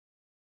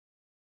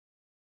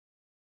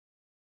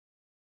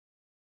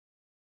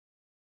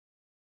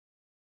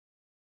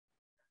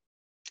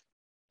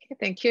Okay,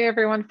 thank you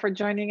everyone for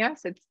joining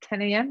us. It's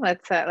 10 a.m.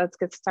 Let's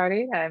get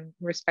started. I'm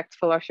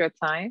respectful of your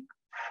time.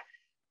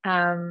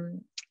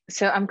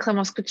 So I'm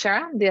Clémence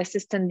Kuchera. I'm the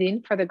Assistant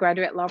Dean for the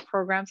Graduate Law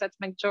Programs at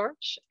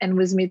McGeorge. And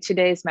with me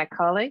today is my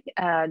colleague,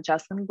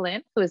 Jocelyn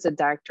Blinn, who is the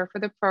Director for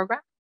the program.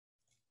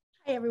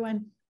 Hi,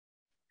 everyone.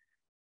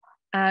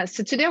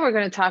 So today we're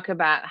going to talk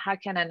about how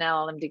can an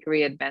LLM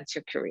degree advance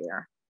your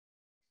career.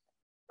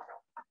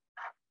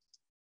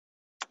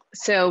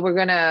 So we're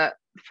going to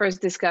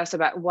first discuss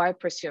about why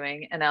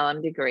pursuing an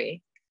LLM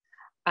degree,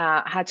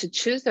 how to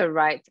choose the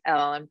right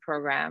LLM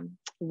program,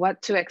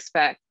 what to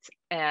expect,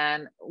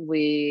 and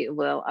we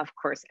will, of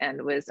course,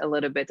 end with a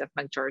little bit of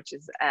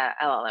McGeorge's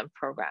LLM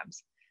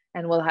programs.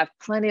 And we'll have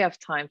plenty of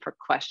time for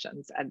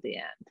questions at the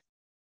end.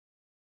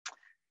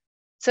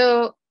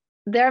 So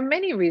there are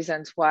many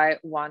reasons why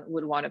one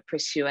would want to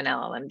pursue an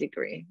LLM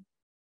degree.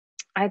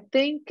 I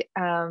think,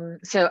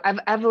 so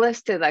I've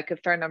listed like a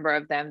fair number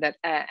of them that,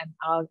 and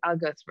I'll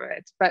go through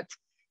it, but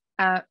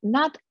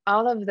not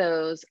all of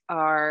those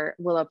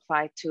will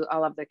apply to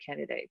all of the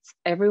candidates.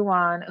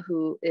 Everyone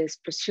who is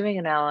pursuing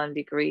an LLM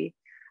degree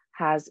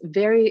has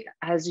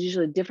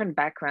usually different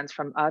backgrounds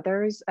from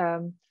others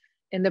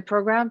in the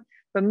program,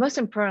 but most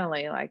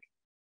importantly, like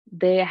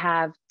they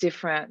have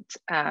different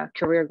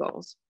career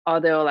goals.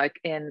 Although like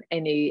in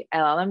any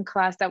LLM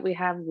class that we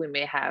have, we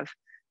may have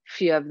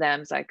few of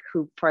them, like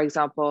who, for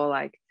example,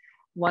 like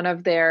one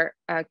of their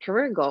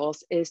career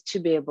goals is to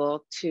be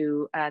able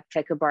to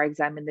take a bar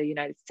exam in the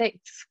United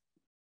States.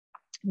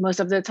 Most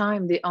of the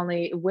time, the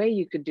only way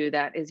you could do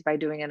that is by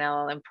doing an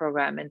LLM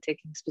program and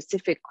taking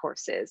specific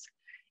courses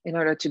in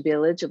order to be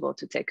eligible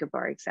to take a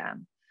bar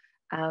exam.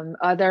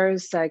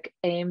 Others like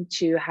aim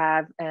to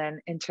have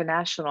an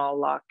international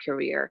law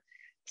career,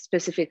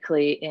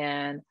 specifically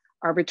in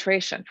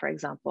arbitration, for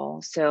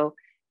example. So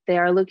they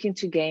are looking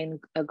to gain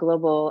a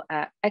global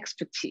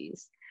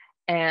expertise,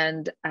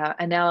 and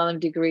an LLM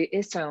degree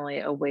is certainly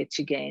a way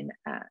to gain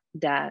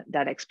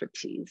that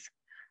expertise.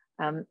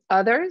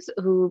 Others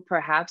who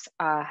perhaps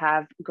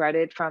have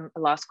graduated from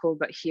law school,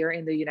 but here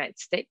in the United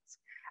States,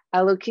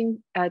 are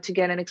looking to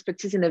get an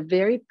expertise in a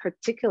very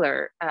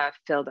particular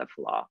field of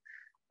law.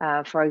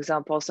 For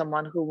example,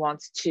 someone who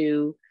wants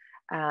to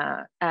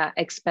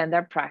expand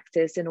their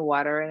practice in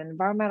water and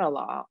environmental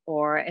law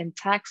or in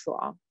tax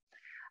law.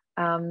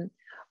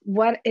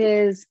 What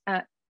is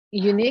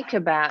unique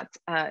about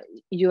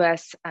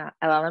US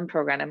LLM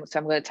program, so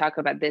I'm going to talk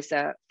about this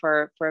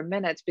for a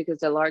minute, because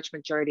the large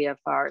majority of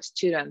our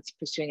students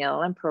pursuing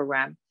LLM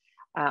program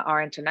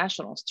are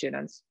international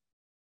students,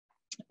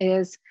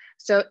 is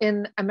so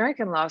in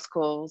American law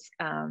schools,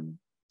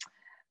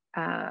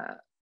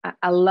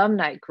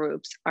 alumni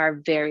groups are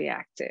very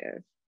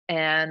active.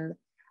 And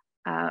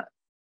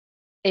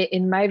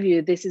in my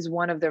view, this is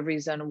one of the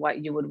reasons why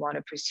you would want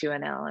to pursue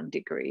an LLM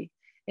degree.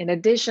 In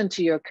addition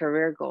to your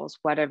career goals,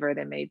 whatever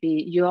they may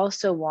be, you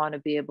also want to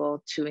be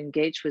able to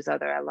engage with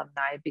other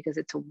alumni because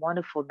it's a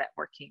wonderful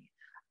networking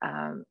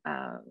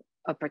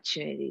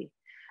opportunity.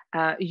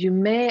 You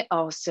may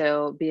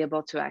also be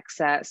able to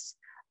access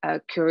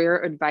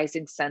career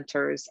advising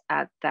centers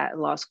at that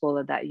law school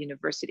or that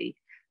university.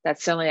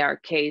 That's certainly our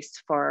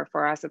case for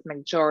us at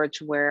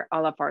McGeorge, where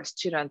all of our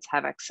students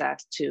have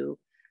access to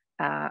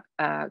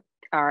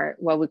our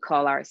what we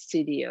call our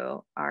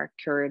CDO, our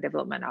Career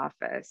Development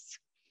Office.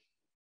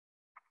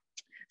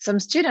 Some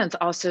students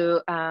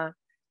also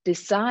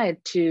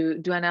decide to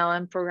do an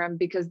LLM program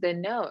because they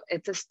know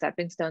it's a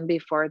stepping stone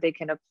before they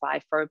can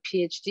apply for a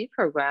PhD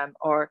program,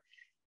 or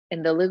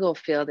in the legal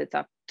field, it's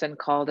often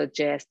called a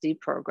JSD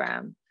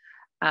program.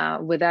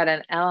 Without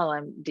an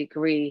LLM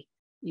degree,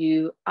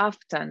 you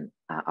often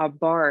are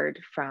barred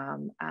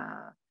from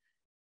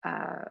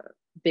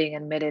being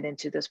admitted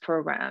into those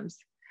programs.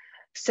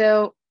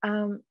 So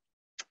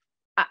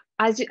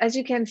as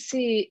you can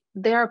see,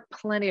 there are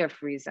plenty of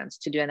reasons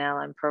to do an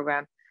LLM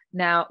program.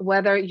 Now,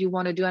 whether you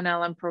want to do an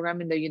LLM program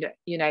in the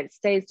United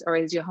States or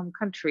is your home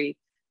country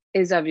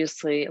is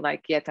obviously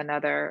like yet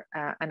another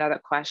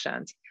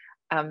question.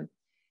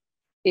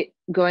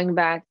 Going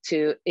back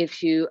to,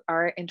 if you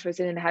are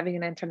interested in having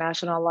an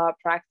international law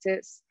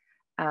practice,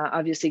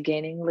 obviously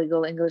gaining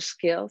legal English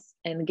skills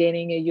and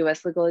gaining a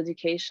US legal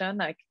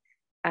education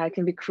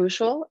can be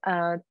crucial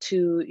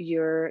to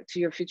your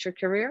future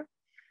career.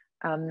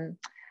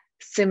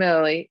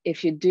 Similarly,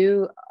 if you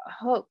do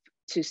hope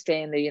to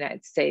stay in the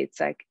United States,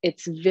 like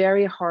it's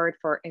very hard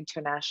for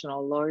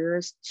international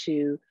lawyers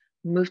to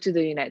move to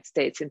the United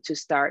States and to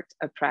start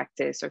a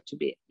practice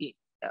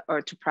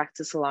or to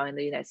practice law in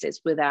the United States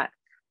without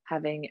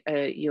having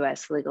a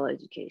US legal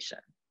education.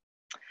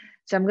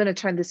 So I'm going to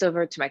turn this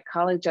over to my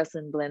colleague,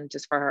 Jocelyn Blinn,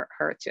 just for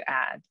her to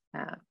add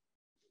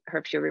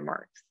her few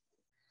remarks.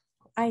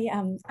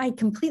 I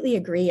completely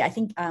agree. I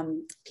think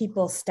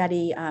people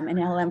study an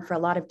LLM for a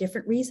lot of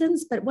different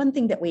reasons, but one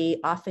thing that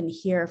we often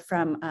hear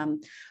from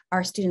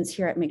our students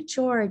here at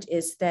McGeorge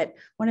is that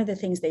one of the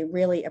things they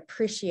really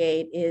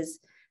appreciate is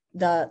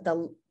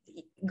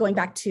going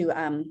back to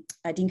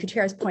Dean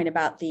Gutierrez's point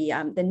about the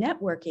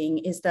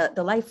networking, is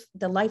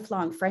the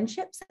lifelong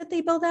friendships that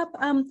they build up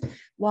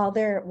while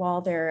they're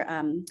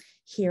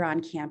here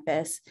on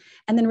campus.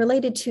 And then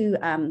related to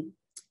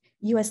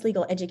U.S.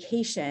 legal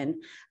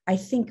education, I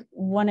think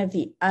one of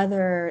the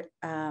other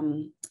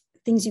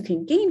things you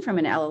can gain from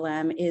an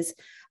LLM is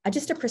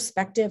just a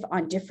perspective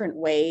on different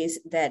ways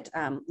that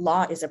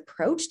law is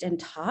approached and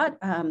taught.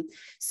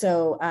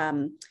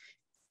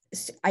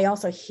 I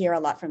also hear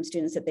a lot from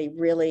students that they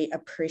really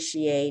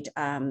appreciate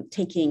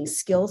taking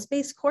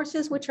skills-based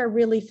courses, which are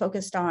really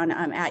focused on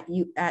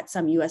at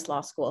some U.S.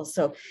 law schools.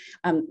 So,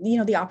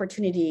 the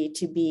opportunity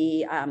to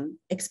be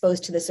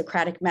exposed to the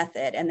Socratic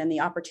method, and then the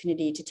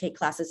opportunity to take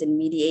classes in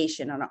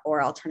mediation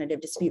or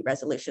alternative dispute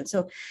resolution.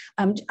 So,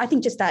 I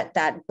think just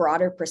that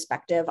broader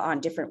perspective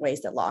on different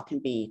ways that law can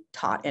be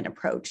taught and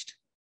approached.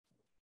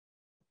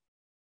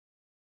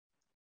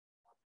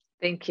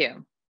 Thank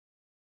you.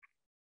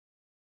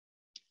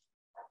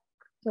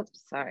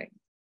 Oops, sorry.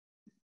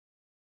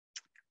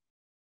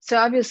 So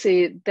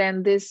obviously,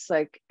 then this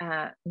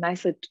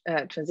nicely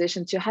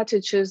transitions. You had to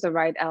choose the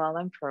right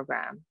LLM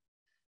program.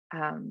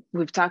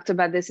 We've talked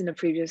about this in the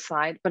previous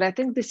slide, but I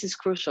think this is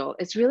crucial.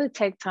 It's really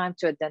take time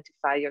to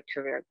identify your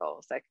career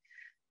goals.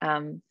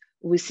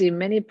 We see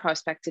many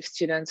prospective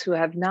students who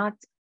have not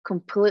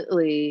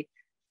completely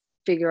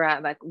figured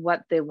out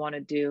what they want to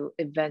do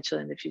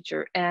eventually in the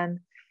future, and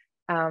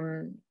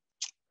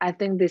I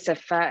think this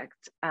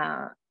affects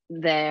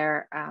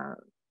the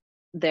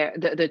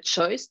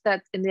choice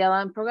that's in the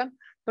LLM program,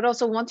 but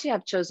also once you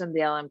have chosen the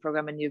LLM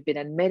program and you've been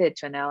admitted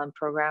to an LLM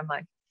program,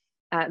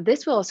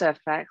 this will also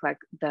affect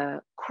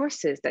the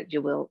courses that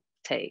you will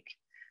take.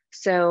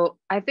 So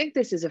I think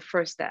this is a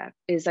first step,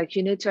 is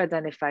you need to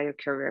identify your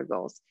career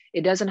goals.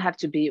 It doesn't have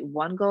to be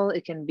one goal,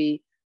 it can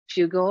be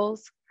few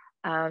goals,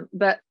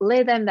 but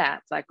lay them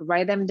out,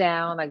 write them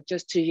down,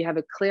 just so you have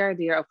a clear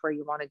idea of where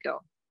you want to go.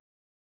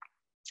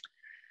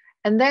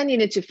 And then you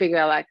need to figure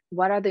out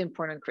what are the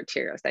important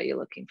criteria that you're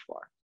looking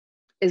for.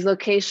 Is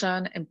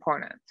location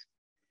important?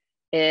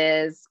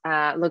 Is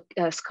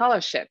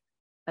scholarship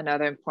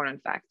another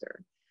important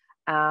factor?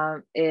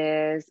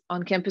 Is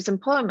on-campus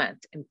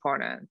employment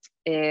important?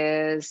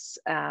 Is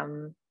a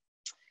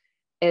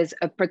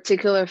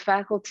particular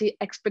faculty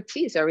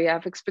expertise, area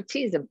of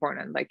expertise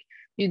important?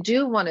 You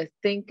do want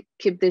to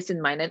keep this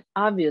in mind. And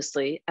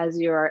obviously, as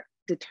you're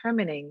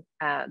determining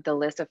the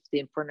list of the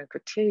important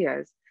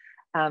criteria,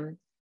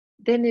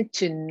 they need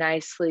to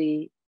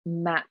nicely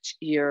match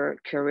your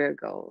career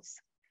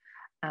goals.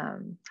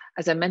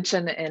 As I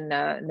mentioned in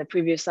the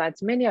previous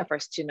slides, many of our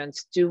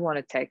students do want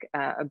to take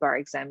a bar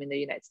exam in the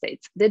United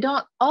States. They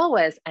don't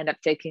always end up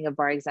taking a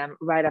bar exam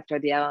right after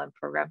the LLM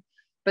program,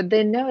 but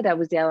they know that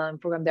with the LLM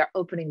program, they're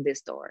opening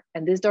this door,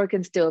 and this door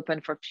can still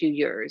open for a few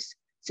years.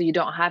 So you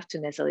don't have to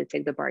necessarily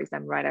take the bar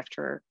exam right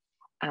after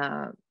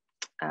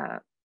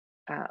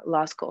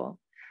law school.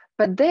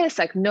 But this,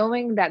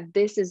 knowing that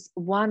this is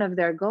one of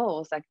their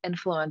goals,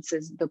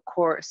 influences the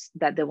course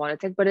that they want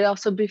to take. But it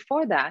also,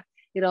 before that,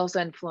 it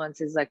also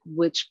influences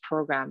which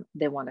program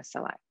they want to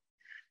select.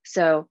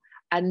 So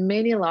at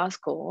many law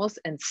schools,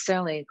 and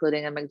certainly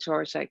including at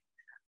McGeorge,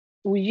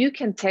 you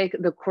can take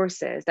the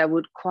courses that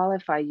would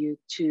qualify you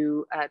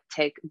to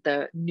take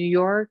the New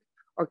York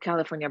or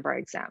California bar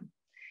exam.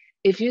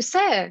 If you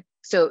say,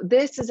 so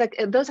this is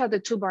those are the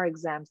two bar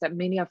exams that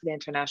many of the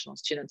international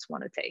students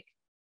want to take.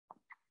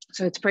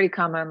 So it's pretty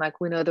common,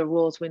 we know the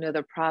rules, we know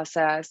the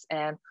process,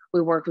 and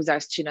we work with our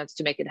students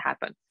to make it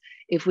happen.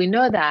 If we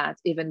know that,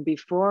 even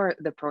before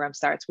the program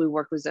starts, we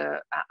work with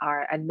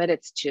our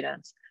admitted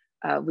students.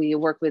 We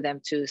work with them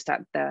to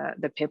start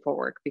the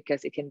paperwork,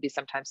 because it can be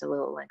sometimes a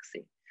little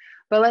lengthy.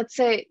 But let's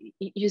say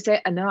you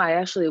say, no, I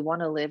actually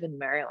want to live in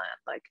Maryland.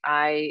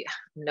 I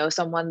know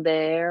someone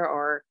there,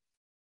 or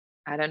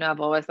I don't know,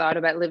 I've always thought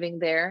about living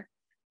there.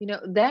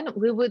 Then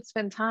we would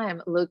spend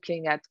time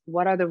looking at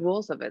what are the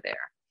rules over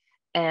there.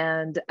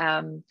 And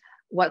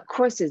what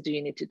courses do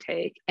you need to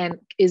take, and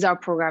is our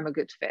program a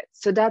good fit?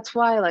 So that's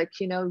why,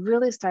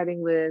 really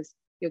starting with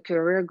your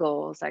career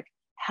goals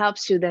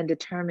helps you then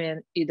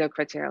determine either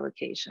criteria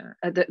location,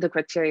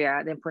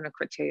 the important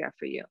criteria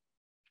for you.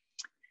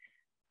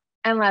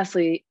 And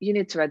lastly, you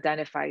need to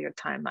identify your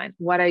timeline.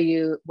 What are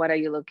you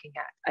looking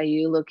at? Are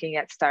you looking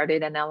at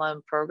starting an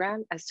LLM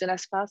program as soon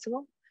as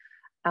possible?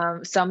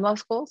 Some law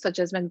schools, such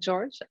as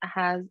McGeorge,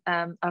 has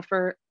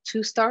offer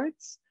 2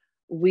 starts.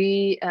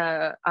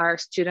 Our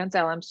students,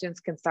 LLM students,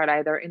 can start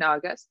either in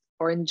August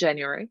or in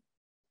January.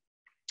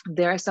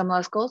 There are some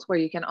law schools where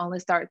you can only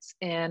start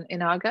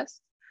in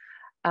August.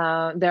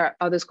 There are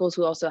other schools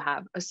who also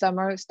have a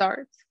summer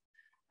start.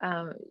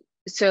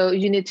 So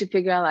you need to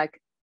figure out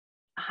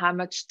how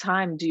much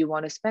time do you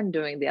want to spend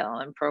doing the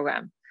LLM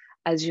program.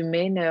 As you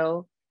may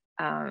know,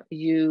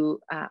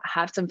 you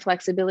have some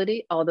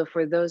flexibility, although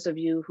for those of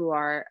you who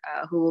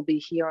will be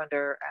here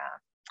under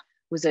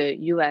with a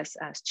US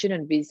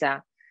student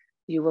visa,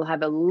 you will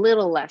have a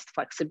little less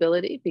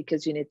flexibility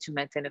because you need to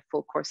maintain a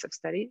full course of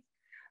studies.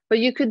 But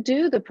you could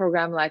do the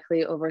program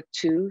likely over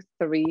 2,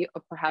 3,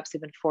 or perhaps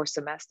even 4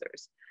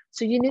 semesters.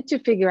 So you need to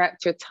figure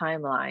out your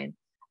timeline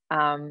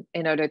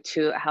in order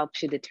to help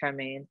you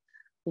determine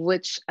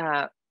which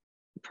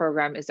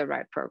program is the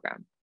right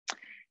program.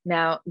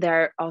 Now,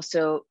 there are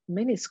also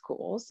many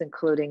schools,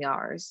 including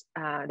ours,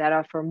 that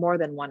offer more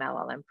than one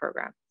LLM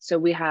program. So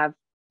we have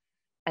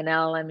an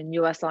LLM in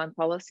US law and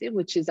policy,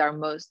 which is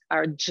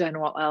our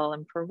general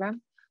LLM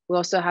program. We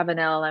also have an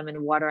LLM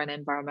in water and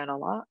environmental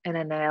law and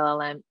an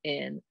LLM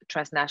in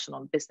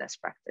transnational business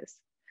practice.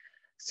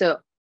 So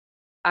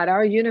at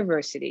our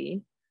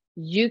university,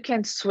 you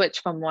can switch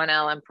from one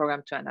LLM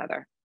program to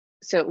another.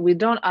 So we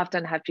don't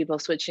often have people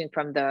switching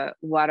from the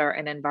water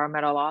and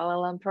environmental law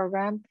LLM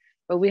program,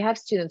 but we have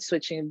students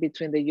switching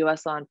between the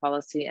US law and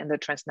policy and the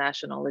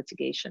transnational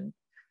litigation,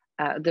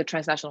 the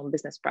transnational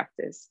business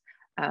practice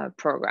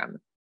program.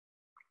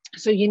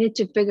 So you need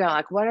to figure out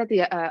like what are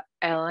the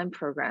LLM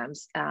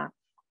programs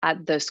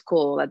at the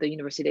school, at the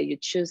university that you're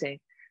choosing,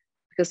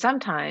 because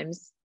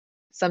sometimes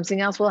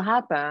something else will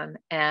happen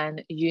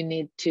and you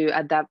need to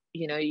adapt,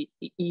 you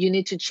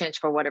need to change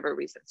for whatever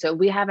reason. So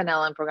we have an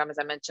LLM program, as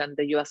I mentioned,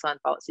 the US law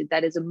and policy,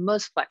 that is the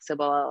most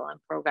flexible LLM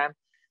program,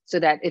 so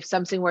that if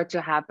something were to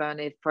happen,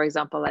 if, for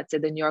example, let's say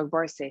the New York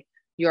bar say,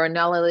 you are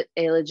not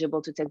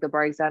eligible to take the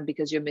bar exam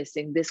because you're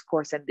missing this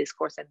course and this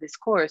course and this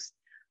course,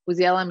 with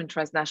the LLM in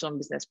transnational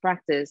business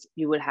practice,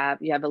 you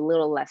have a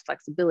little less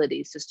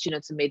flexibility. So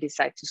students may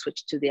decide to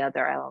switch to the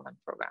other LLM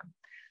program.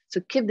 So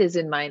keep this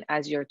in mind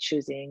as you're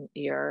choosing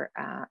your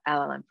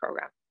LLM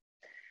program.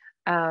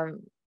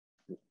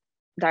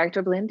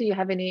 Director Blinn, do you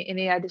have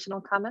any additional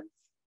comments?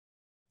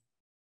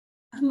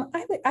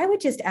 I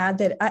would just add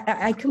that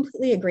I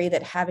completely agree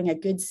that having a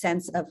good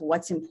sense of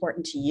what's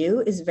important to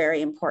you is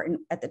very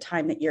important at the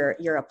time that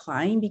you're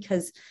applying,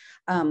 because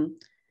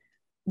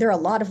there are a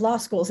lot of law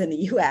schools in the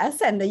US,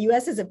 and the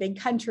US is a big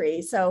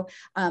country. So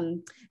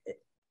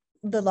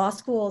the law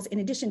schools, in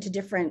addition to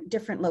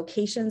different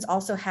locations,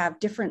 also have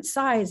different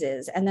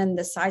sizes. And then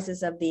the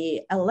sizes of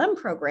the LLM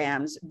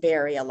programs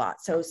vary a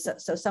lot. So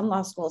some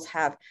law schools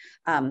have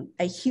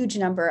a huge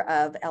number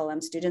of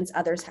LLM students,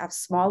 others have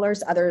smaller,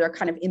 others are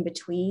kind of in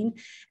between.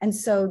 And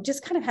so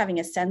just kind of having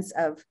a sense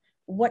of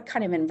what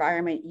kind of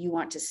environment you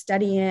want to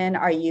study in.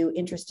 Are you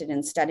interested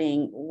in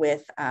studying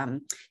with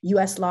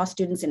US law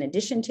students in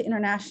addition to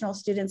international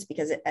students?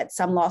 Because at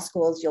some law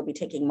schools, you'll be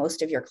taking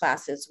most of your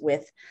classes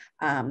with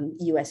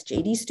US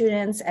JD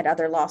students. At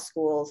other law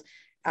schools,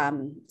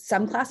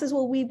 some classes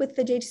will be with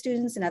the JD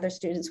students and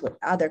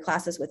other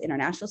classes with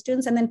international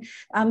students. And then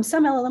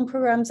some LLM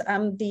programs,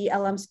 the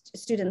LLM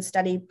students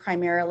study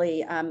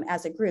primarily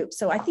as a group.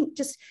 So I think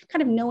just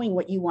kind of knowing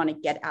what you want to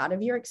get out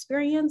of your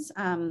experience,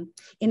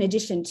 in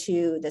addition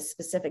to the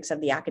specifics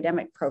of the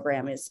academic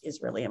program, is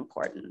really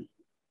important.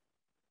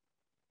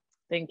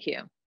 Thank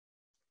you.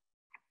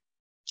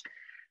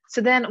 So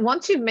then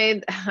once you've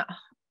made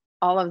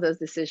all of those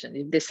decisions,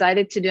 you've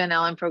decided to do an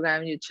LLM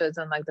program, you've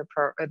chosen like the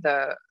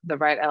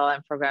right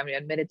LLM program, you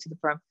admitted to the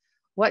program,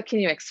 what can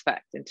you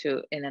expect in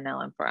an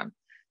LLM program?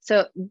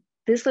 So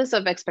this list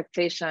of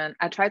expectation,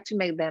 I tried to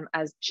make them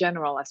as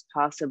general as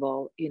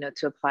possible,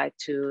 to apply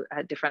to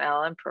different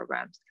LLM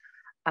programs.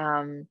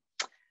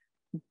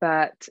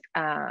 But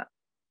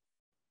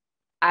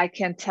I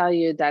can tell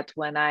you that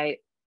when I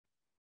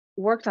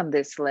worked on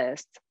this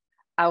list,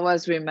 I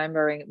was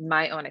remembering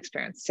my own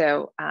experience.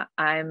 So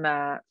I'm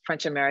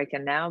French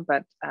American now,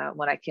 but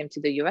when I came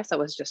to the US, I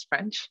was just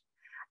French.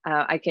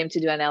 I came to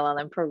do an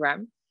LLM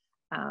program.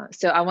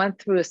 So I went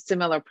through a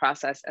similar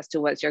process as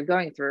to what you're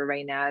going through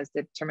right now, is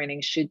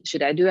determining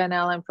should I do an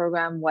LLM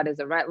program? What is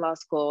the right law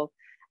school?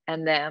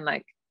 And then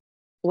like,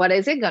 what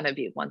is it going to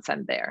be once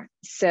I'm there?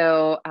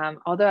 So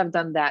although I've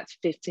done that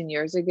 15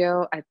 years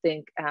ago, I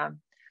think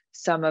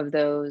some of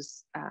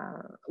those,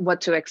 what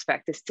to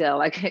expect is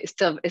still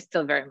it's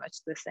still very much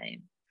the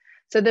same.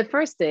 So the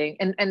first thing,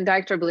 and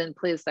Dr. Blinn,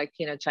 please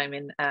chime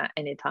in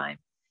anytime,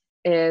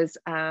 is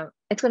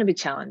it's going to be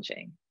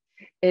challenging.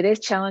 It is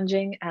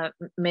challenging.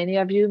 Many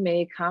of you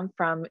may come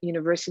from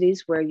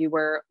universities where you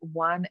were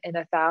 1 in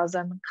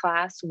 1,000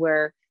 class,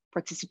 where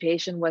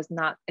participation was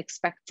not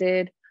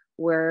expected,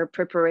 where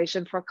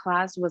preparation for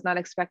class was not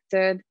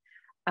expected.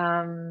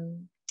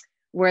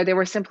 Where there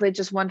were simply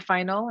just one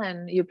final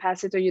and you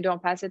pass it or you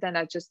don't pass it, and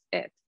that's just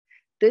it.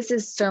 This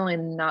is certainly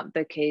not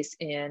the case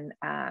in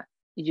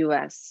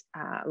US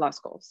law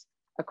schools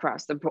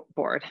across the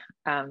board.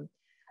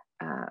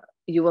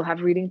 You will have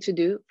reading to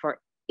do for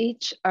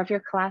each of your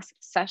class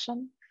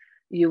session.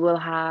 You will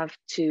have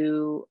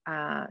to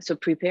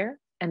prepare,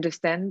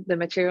 understand the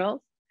materials,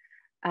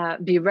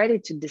 be ready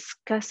to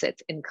discuss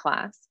it in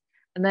class.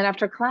 And then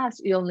after class,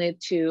 you'll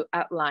need to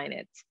outline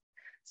it.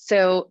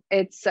 So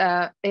it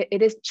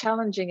is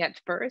challenging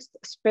at first,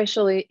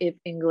 especially if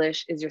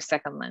English is your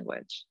second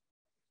language.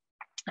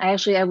 I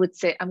would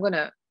say, I'm going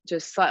to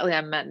just slightly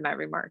amend my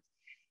remarks.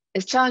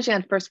 It's challenging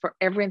at first for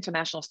every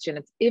international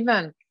student,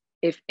 even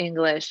if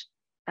English,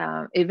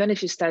 even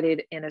if you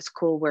studied in a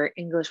school where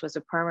English was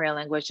a primary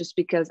language, just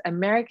because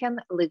American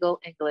legal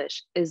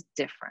English is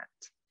different.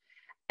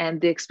 And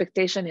the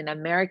expectation in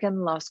American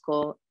law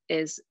school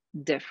is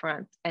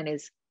different and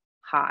is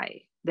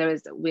high.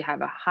 We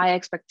have a high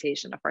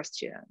expectation of our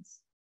students.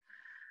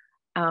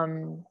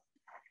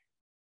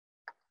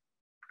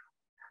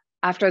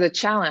 After the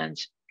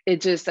challenge,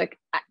 it just like,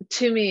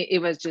 to me, it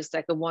was just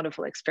like a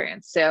wonderful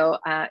experience. So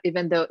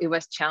even though it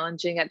was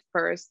challenging at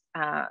first,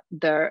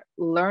 the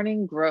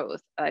learning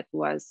growth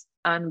was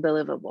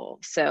unbelievable.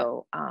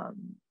 So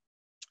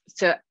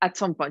so at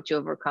some point you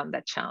overcome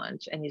that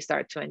challenge and you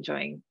start to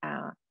enjoying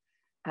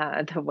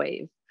the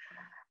wave.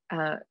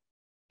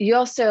 You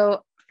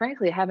also,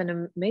 frankly, have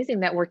an amazing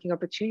networking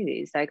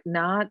opportunities. Like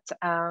not,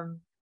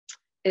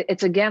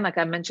 it's again, like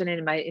I mentioned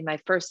in my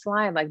first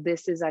slide, like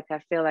this is like, I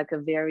feel like a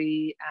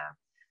very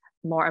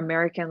more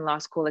American law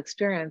school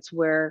experience,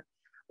 where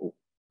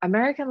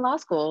American law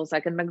schools,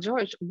 like in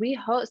McGeorge, we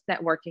host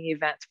networking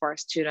events for our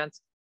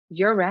students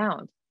year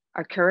round.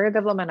 Our career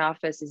development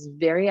office is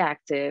very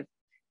active.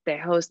 They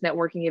host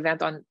networking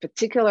events on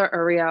particular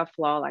area of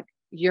law, like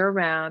year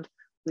round.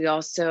 We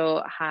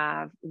also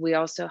have,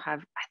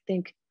 I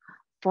think,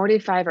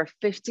 45 or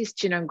 50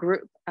 student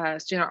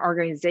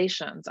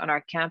organizations on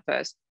our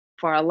campus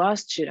for our law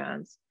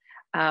students.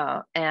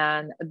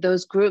 And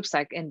those groups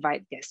like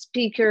invite guest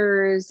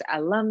speakers,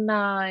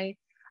 alumni.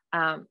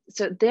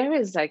 So there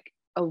is like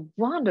a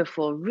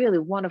wonderful, really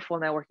wonderful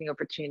networking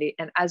opportunity.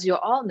 And as you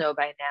all know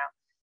by now,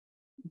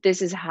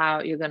 this is how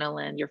you're going to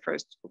land your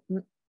first,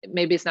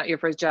 maybe it's not your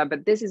first job,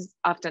 but this is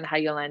often how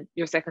you land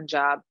your second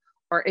job.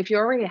 Or if you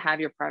already have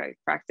your private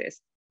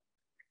practice,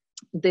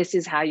 this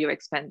is how you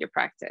expand your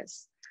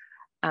practice.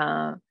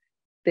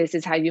 This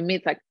is how you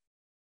meet like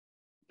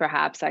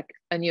perhaps like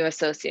a new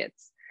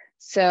associates.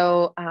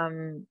 So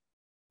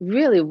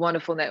really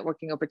wonderful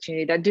networking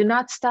opportunity that do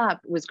not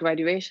stop with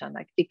graduation.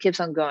 Like it keeps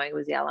on going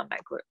with the alumni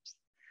groups.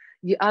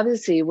 You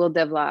obviously will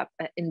develop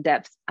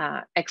in-depth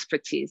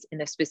expertise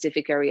in a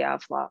specific area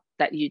of law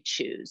that you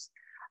choose,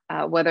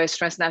 whether it's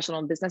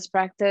transnational business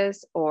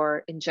practice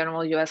or in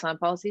general US law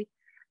policy.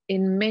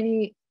 In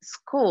many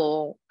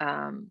school,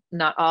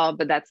 not all,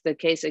 but that's the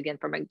case again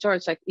for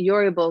McGeorge, like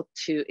you're able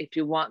to, if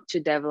you want to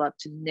develop,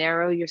 to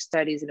narrow your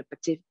studies in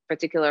a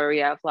particular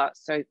area of law.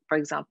 So for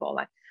example,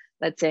 like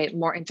let's say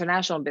more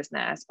international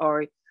business,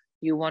 or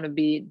you want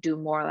to do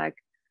more like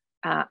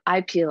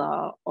IP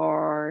law,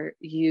 or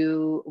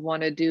you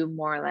want to do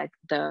more like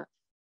the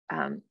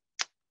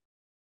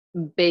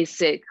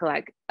basic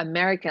like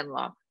American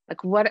law,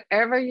 like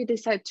whatever you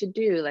decide to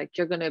do, like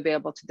you're going to be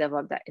able to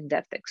develop that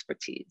in-depth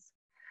expertise.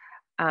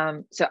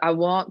 So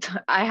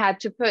I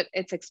had to put,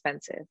 it's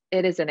expensive.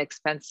 It is an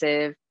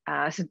expensive,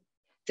 it's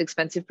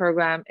expensive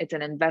program. It's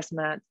an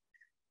investment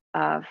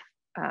of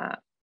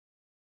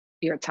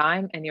your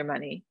time and your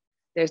money.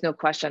 There's no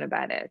question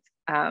about it.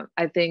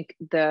 I think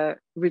the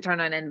return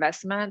on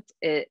investment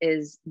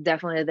is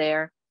definitely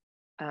there.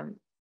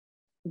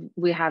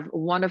 We have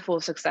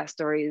wonderful success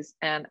stories,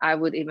 and I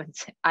would even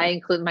say, I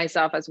include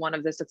myself as one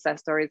of the success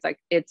stories. Like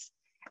it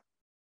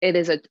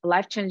is a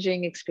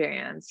life-changing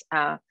experience.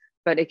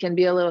 But it can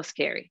be a little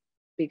scary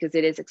because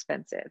it is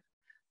expensive,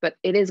 but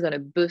it is going to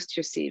boost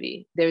your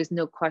CV. There is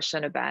no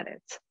question about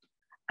it.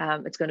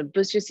 It's going to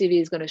boost your CV.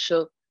 It's going to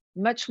show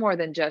much more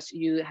than just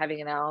you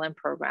having an LLM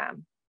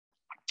program.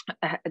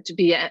 It's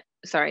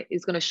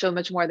going to show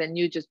much more than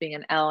you just being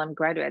an LLM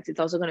graduate. It's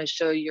also going to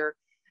show your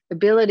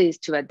abilities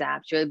to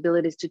adapt, your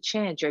abilities to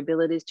change, your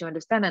abilities to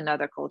understand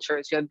another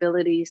cultures, your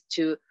abilities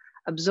to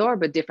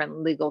absorb a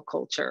different legal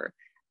culture.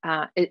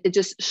 It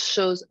just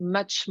shows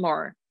much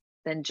more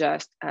than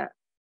just a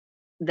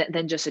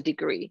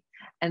degree.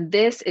 And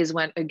this is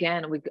when,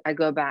 again, I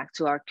go back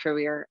to our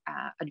career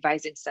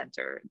advising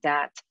center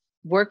that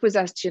work with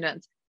our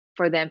students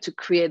for them to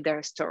create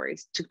their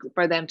stories,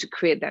 for them to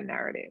create their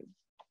narrative.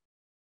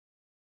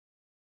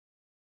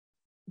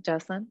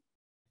 Jocelyn?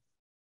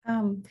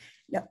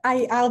 No,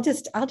 I'll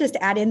just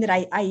add in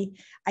that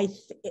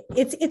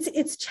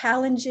it's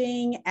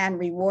challenging and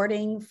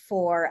rewarding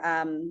for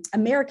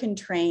American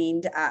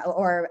trained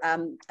or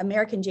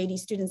American JD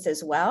students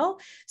as well.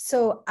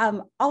 So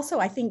also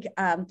I think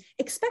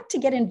expect to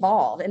get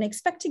involved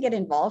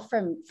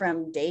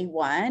from day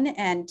one,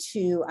 and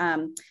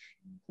to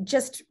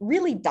just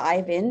really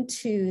dive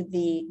into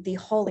the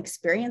whole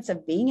experience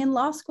of being in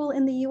law school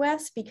in the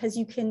US, because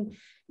you can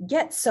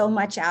get so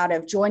much out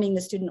of joining the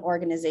student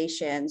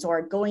organizations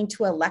or going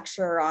to a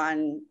lecture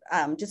on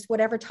just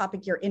whatever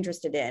topic you're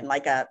interested in,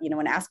 like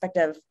an aspect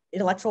of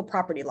intellectual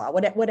property law,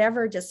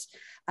 whatever just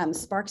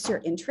sparks your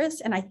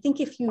interest. And I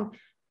think if you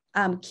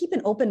keep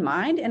an open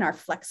mind and are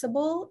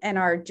flexible and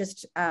are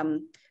just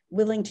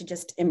willing to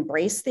just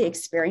embrace the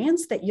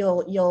experience, that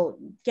you'll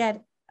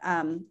get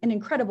an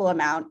incredible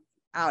amount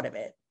out of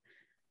it.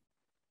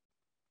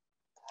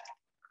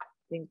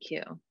 Thank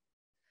you.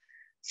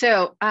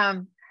 So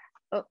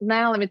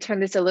now let me turn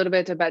this a little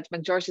bit about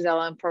McGeorge's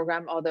LLM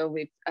program, although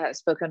we've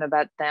spoken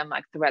about them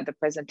like throughout the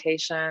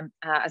presentation.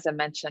 As I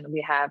mentioned,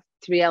 we have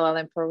 3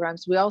 LLM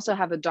programs. We also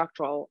have a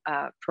doctoral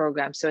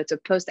program. So it's a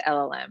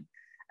post-LLM,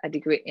 a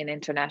degree in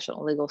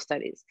international legal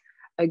studies.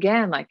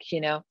 Again,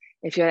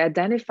 If you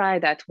identify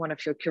that one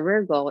of your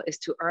career goals is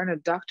to earn a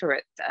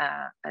doctorate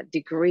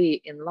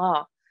degree in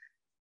law,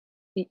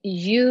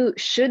 you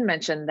should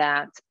mention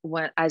that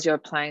as you're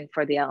applying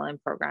for the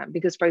LLM program.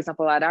 Because, for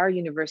example, at our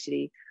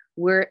university,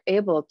 we're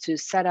able to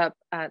set up,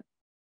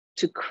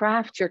 to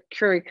craft your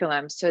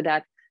curriculum so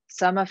that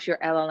some of your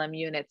LLM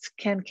units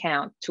can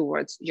count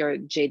towards your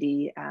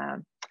JD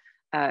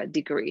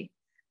degree.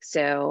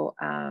 So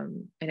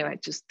anyway,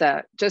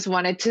 just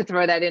wanted to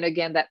throw that in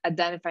again, that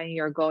identifying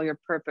your goal, your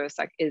purpose,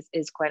 like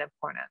is quite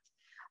important.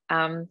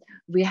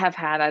 We have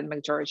had at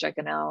McGeorge like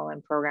an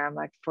LLM program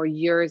like for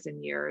years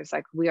and years.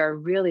 Like we are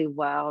really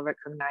well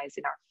recognized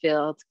in our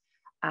field.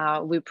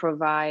 We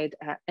provide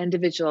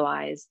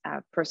individualized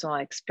personal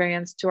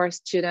experience to our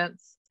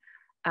students.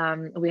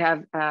 We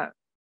have a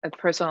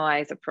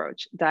personalized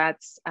approach.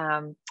 That's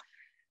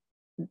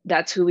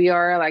who we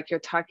are. Like you're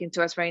talking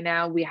to us right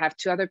now. We have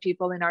 2 other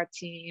people in our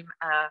team.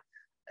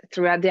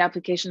 Throughout the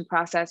application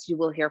process, you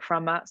will hear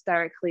from us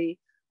directly.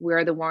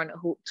 We're the one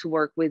to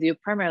work with you.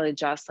 Primarily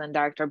Jocelyn,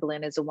 Director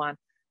Blaine is the one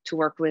to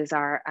work with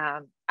our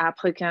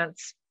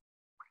applicants.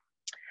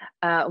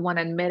 When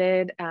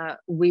admitted,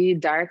 we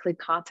directly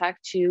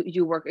contact you.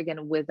 You work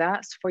again with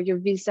us for your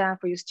visa,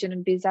 for your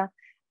student visa.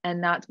 And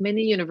not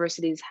many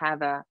universities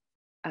have a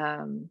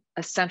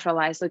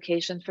centralized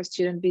location for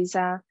student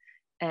visa.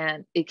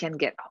 And it can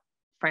get,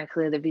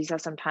 frankly, the visa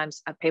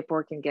sometimes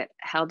paperwork can get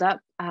held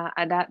up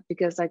at that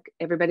because like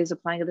everybody's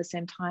applying at the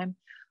same time.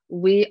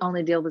 We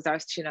only deal with our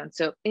students.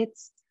 So in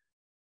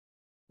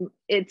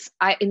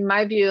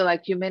my view,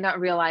 like you may not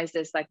realize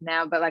this like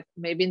now, but like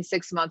maybe in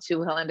 6 months, you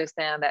will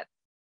understand that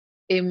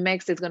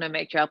it's going to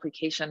make your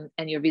application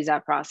and your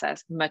visa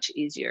process much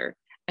easier.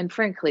 And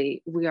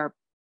frankly, we are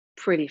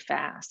pretty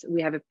fast.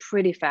 We have a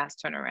pretty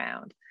fast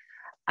turnaround.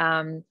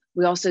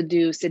 We also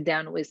do sit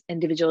down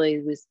individually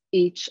with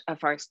each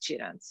of our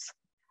students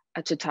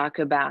to talk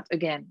about,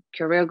 again,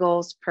 career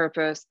goals,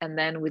 purpose, and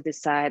then we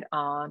decide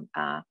on,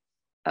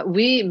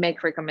 we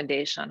make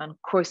recommendation on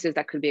courses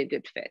that could be a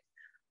good fit.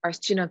 Our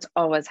students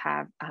always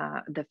have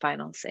the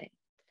final say.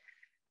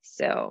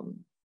 So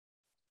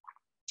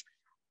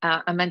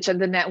I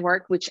mentioned the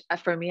network, which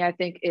for me, I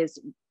think is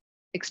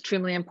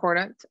extremely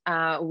important.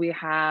 We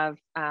have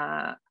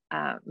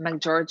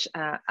McGeorge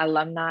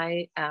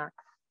alumni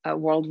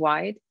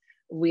worldwide.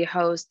 We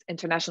host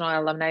international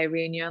alumni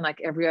reunion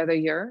like every other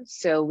year.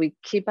 So we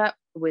keep up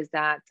with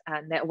that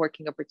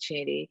networking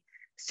opportunity.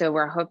 So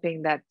we're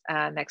hoping that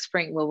next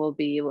spring we'll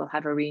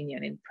have a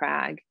reunion in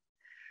Prague.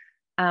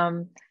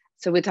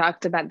 So we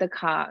talked about the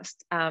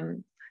cost.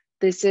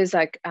 This is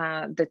like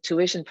the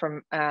tuition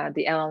from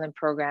the LLM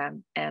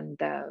program and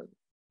the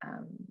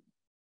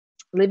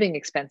living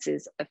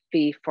expenses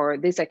fee for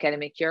this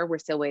academic year. We're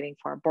still waiting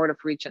for our Board of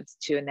Regents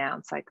to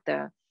announce like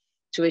the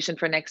tuition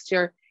for next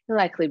year.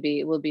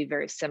 It will be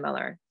very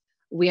similar.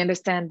 We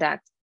understand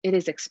that it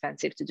is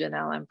expensive to do an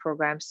LLM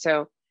program.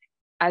 So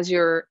as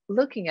you're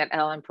looking at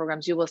LLM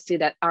programs, you will see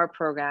that our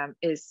program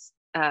is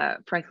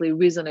frankly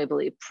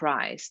reasonably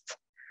priced.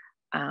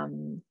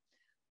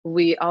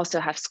 We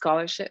also have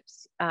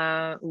scholarships.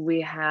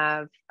 We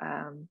have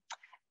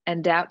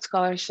endowed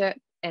scholarship,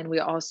 and we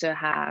also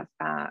have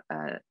a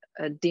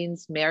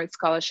Dean's Merit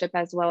Scholarship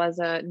as well as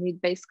a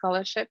need-based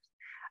scholarship.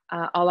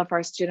 All of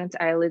our students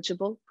are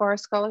eligible for a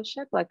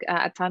scholarship. Like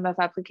at time of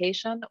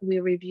application, we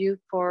review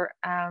for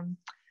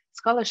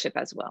scholarship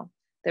as well.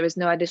 There is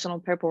no additional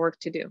paperwork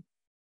to do.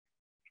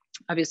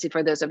 Obviously,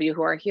 for those of you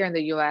who are here in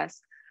the US,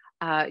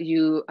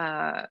 you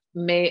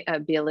may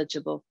be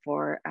eligible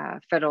for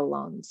federal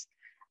loans.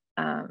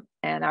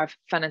 And our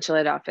financial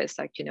aid office,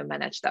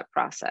 manage that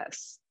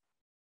process.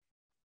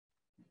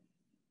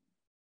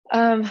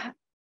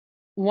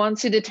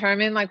 Once you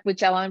determine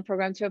which LLM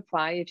program to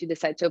apply, if you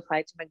decide to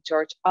apply to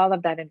McGeorge, all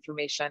of that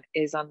information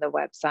is on the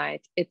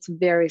website. It's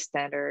very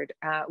standard.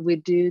 We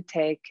do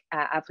take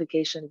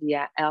application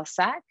via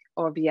LSAC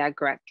or via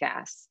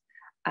GradCast,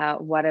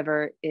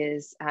 whatever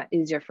is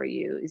easiest for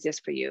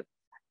you.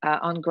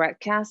 On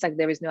GradCast,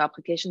 there is no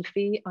application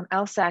fee. On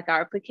LSAC,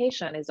 our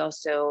application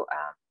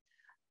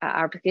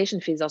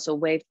fee is also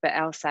waived, but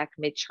LSAC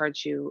may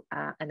charge you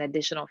an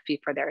additional fee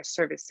for their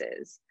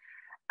services.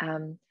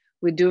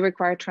 We do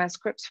require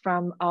transcripts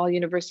from all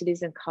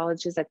universities and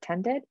colleges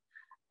attended.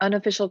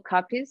 Unofficial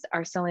copies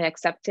are certainly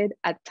accepted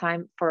at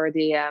time for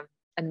the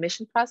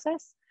admission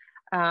process.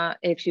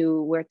 If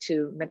you were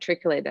to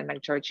matriculate at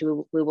McGeorge,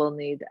 we will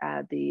need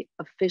the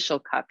official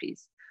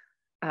copies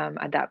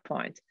at that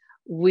point.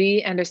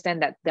 We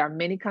understand that there are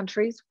many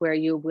countries where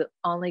you will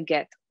only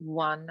get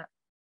one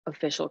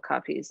official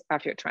copies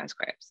of your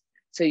transcripts.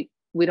 So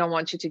we don't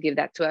want you to give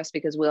that to us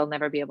because we'll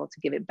never be able to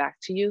give it back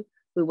to you.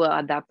 We will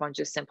at that point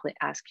just simply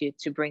ask you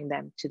to bring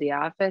them to the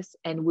office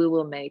and we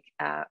will make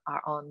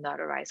our own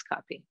notarized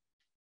copy.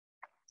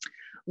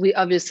 We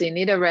obviously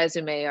need a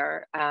resume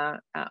or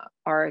a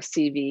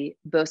CV.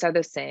 Both are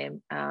the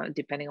same,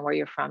 depending on where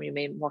you're from. You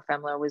may be more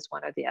familiar with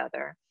one or the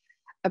other.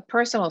 A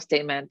personal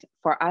statement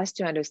for us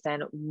to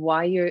understand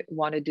why you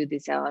want to do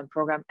this LLM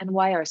program and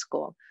why our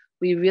school.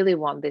 We really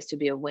want this to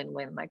be a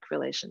win-win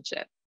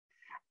relationship.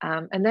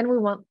 And then we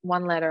want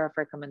one letter of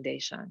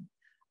recommendation.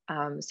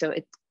 So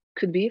it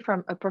could be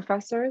from a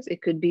professor,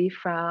 it could be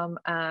from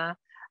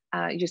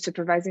your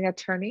supervising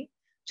attorney,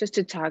 just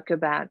to talk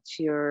about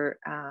your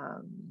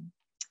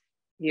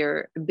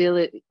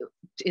ability,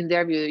 in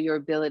their view, your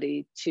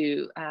ability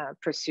to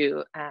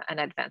pursue an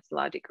advanced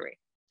law degree.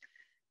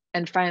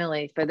 And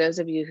finally, for those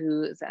of you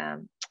whose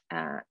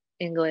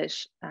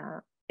English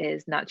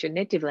is not your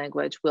native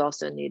language, we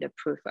also need a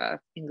proof of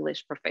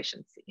English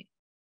proficiency.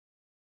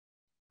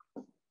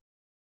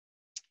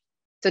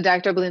 So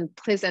Dr. Blin,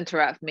 please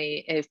interrupt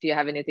me if you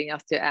have anything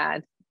else to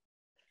add.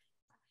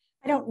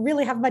 I don't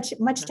really have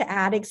much to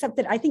add, except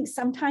that I think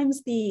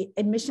sometimes the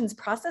admissions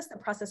process, the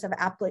process of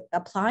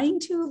applying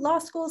to law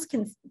schools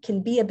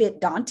can be a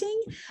bit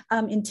daunting,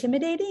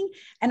 intimidating.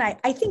 And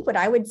I think what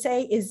I would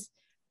say is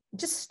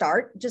just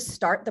start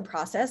the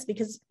process,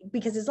 because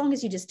as long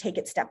as you just take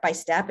it step by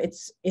step,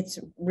 it's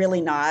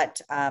really not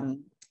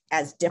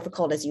as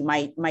difficult as you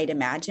might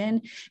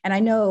imagine. And I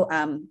know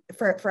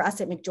for us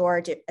at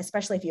McGeorge,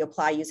 especially if you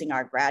apply using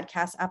our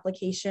GradCast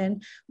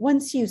application,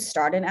 once you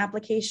start an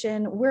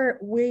application,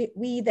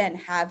 we then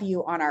have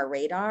you on our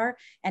radar.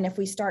 And if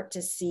we start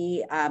to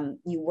see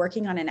you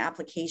working on an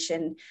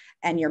application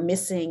and you're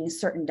missing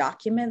certain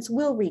documents,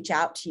 we'll reach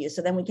out to you.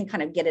 So then we can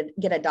kind of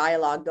get a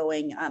dialogue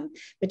going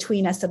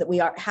between us, so that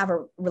we have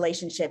a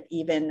relationship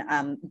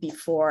even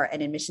before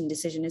an admission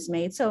decision is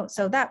made. So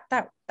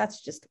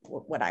that's just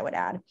what I would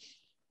add.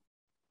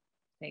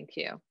 Thank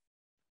you.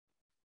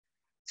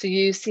 So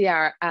you see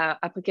our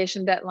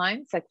application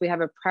deadlines, like we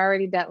have a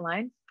priority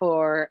deadline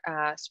for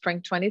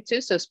spring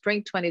 22. So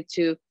spring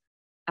 22,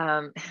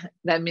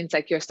 that means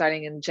like you're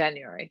starting in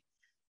January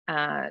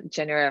of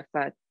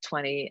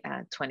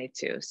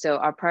 2022. So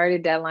our priority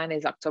deadline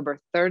is October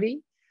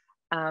 30.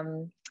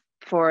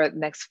 For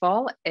next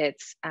fall,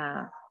 it's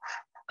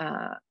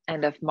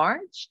end of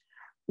March.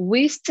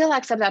 We still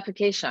accept the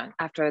application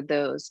after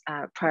those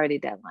priority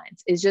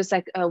deadlines. It's just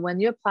like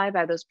when you apply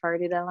by those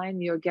priority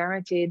deadline, you're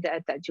guaranteed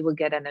that you will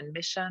get an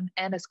admission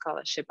and a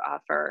scholarship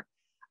offer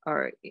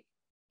or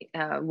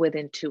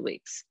within 2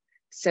 weeks.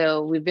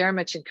 So we very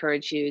much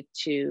encourage you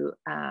to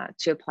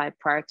apply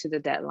prior to the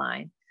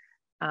deadline.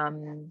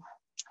 For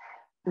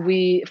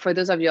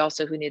those of you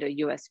also who need a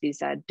US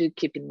visa, do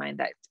keep in mind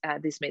that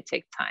this may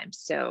take time.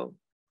 So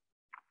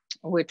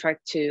we try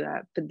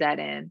to put that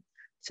in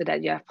so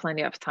that you have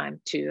plenty of time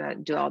to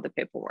do all the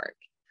paperwork.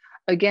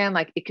 Again,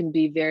 like it can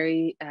be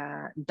very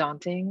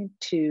daunting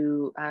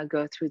to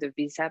go through the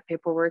visa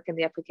paperwork and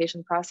the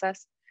application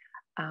process.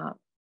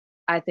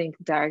 I think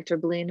Director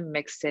Blin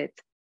makes it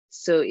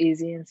so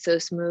easy and so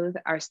smooth.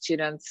 Our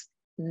students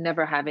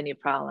never have any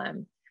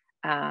problem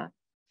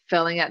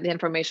filling out the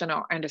information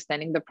or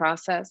understanding the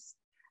process.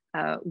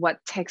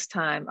 What takes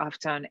time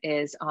often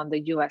is on the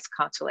US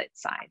consulate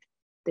side.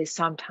 They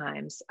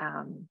sometimes,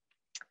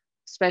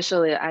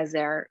 especially as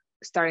they're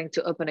starting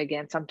to open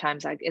again,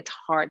 sometimes like it's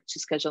hard to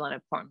schedule an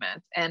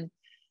appointment. And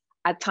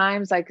at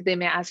times, like they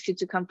may ask you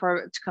to come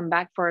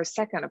back for a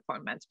second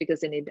appointment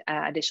because they need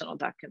additional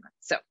documents.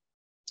 So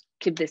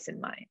keep this in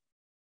mind.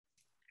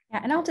 Yeah,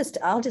 and I'll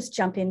just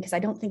jump in, because I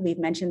don't think we've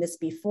mentioned this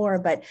before,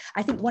 but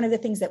I think one of the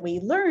things that we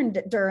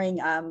learned during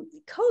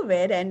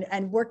COVID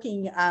and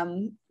working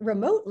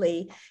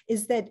remotely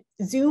is that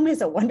Zoom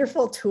is a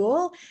wonderful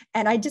tool.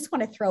 And I just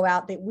want to throw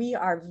out that we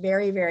are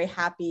very, very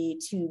happy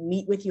to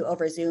meet with you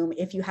over Zoom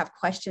if you have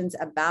questions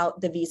about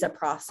the visa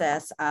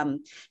process.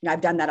 I've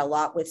done that a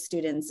lot with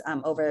students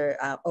over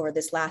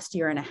this last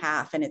year and a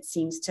half, and it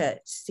seems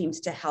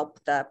to help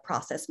the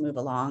process move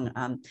along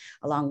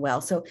well.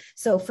 So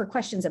for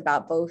questions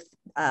about both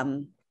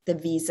the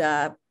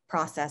visa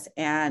process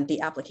and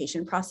the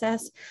application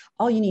process,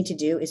 all you need to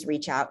do is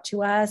reach out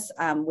to us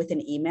with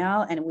an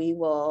email, and we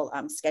will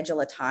schedule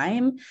a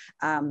time.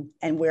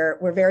 And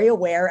we're very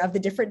aware of the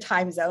different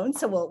time zones,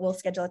 so we'll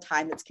schedule a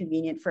time that's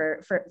convenient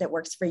for that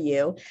works for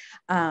you.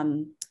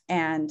 And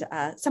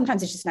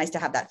sometimes it's just nice to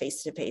have that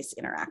face-to-face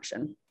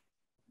interaction.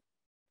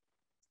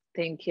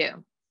 Thank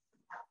you.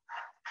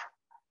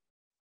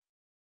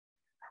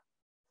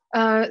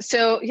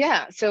 So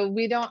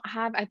we don't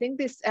have, I think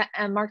this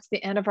marks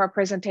the end of our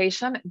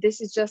presentation.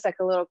 This is just like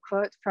a little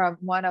quote from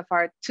one of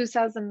our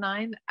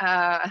 2009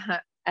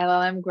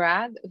 LLM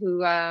grad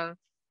who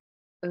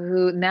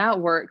now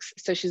works,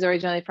 so she's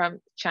originally from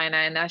China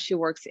and now she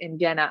works in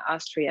Vienna,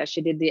 Austria.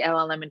 She did the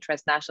LLM in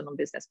transnational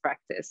business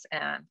practice,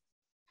 and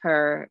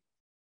her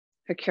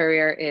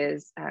career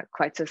is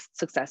quite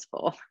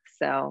successful.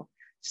 So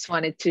just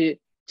wanted to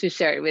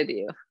share it with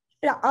you.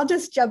 Yeah, I'll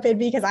just jump in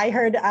because I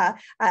heard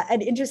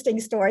an interesting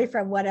story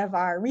from one of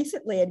our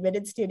recently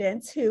admitted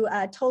students who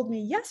told me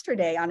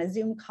yesterday on a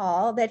Zoom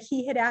call that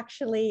he had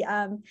actually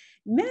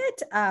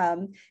met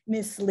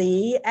Miss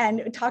Lee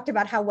and talked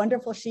about how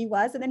wonderful she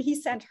was. And then he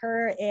sent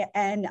her,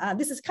 and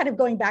this is kind of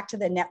going back to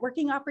the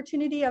networking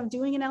opportunity of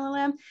doing an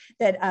LLM,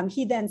 that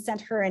he then sent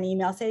her an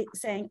email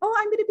saying, oh,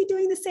 I'm going to be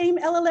doing the same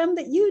LLM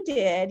that you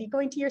did. You're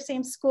going to your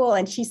same school.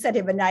 And she sent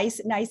him a nice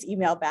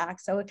email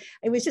back. So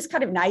it was just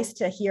kind of nice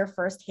to hear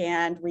firsthand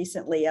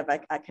recently of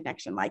a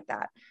connection like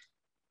that.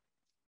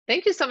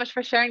 Thank you so much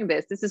for sharing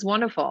this. This is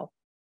wonderful.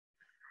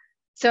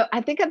 So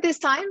I think at this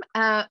time,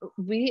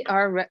 we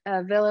are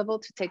available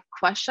to take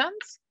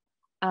questions.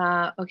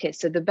 Okay,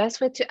 so the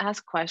best way to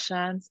ask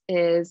questions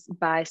is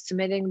by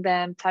submitting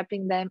them,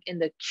 typing them in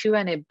the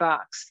Q&A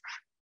box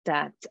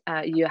that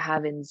you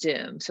have in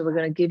Zoom. So we're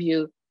going to give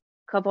you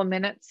a couple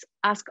minutes,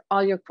 ask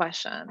all your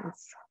questions.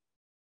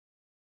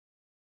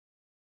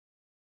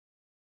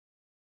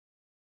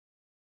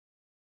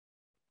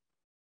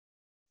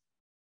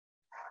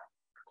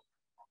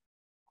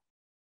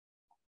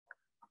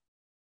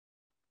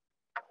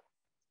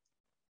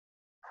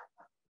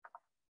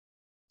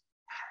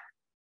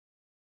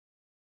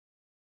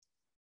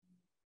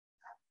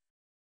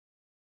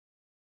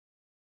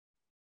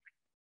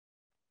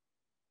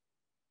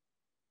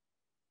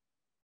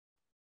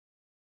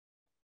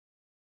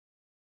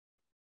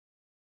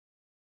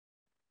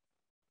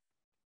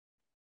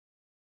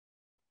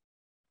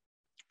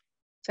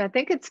 So I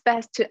think it's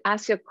best to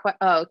ask your question.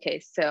 Oh,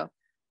 okay, so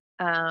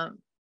so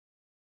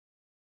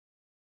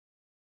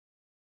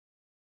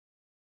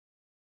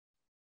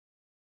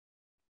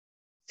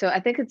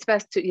I think it's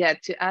best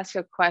to ask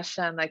your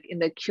question like in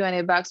the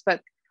Q&A box,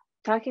 but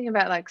talking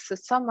about like, so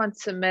someone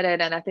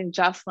submitted, and I think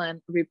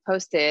Jocelyn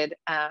reposted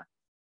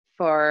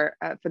for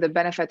the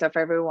benefit of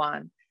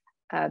everyone,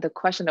 the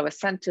question that was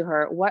sent to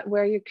her: what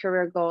were your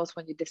career goals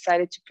when you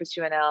decided to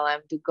pursue an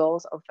LLM? Do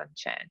goals often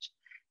change?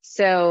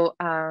 So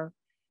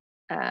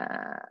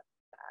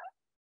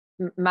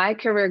my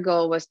career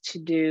goal was to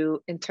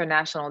do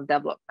international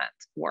development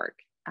work.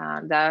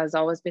 That has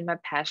always been my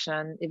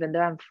passion. Even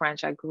though I'm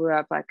French, I grew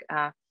up like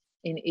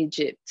in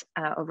Egypt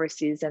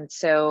overseas, and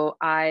so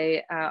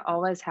I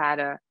always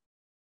had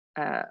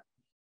that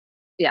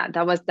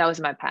was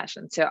my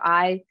passion. So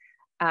I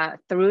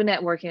through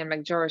networking at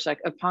McGeorge, like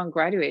upon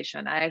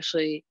graduation, I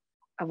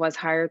was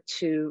hired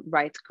to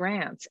write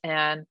grants,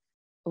 and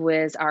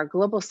with our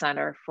Global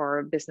Center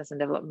for Business and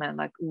Development,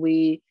 like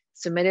we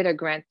submitted a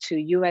grant to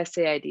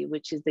USAID,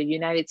 which is the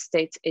United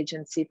States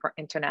Agency for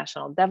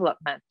International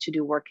Development, to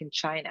do work in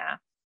China,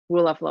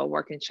 rule of law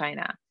work in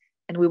China,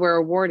 and we were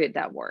awarded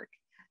that work.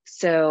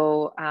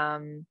 So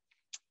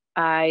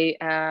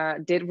I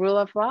did rule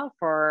of law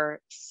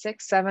for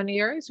 6-7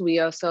 years. We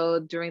also,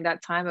 during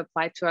that time,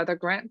 applied to other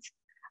grants.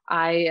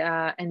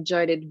 I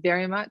enjoyed it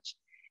very much.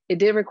 It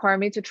did require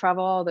me to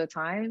travel all the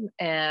time,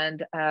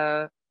 and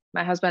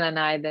my husband and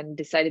I then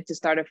decided to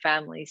start a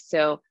family.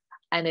 So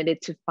I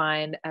needed to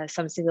find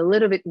something a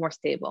little bit more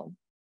stable.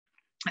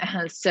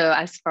 So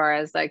as far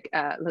as like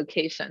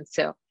location,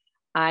 so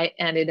I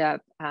ended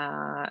up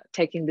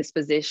taking this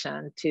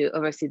position to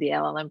oversee the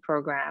LLM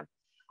program,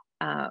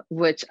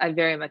 which I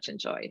very much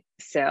enjoy.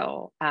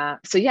 So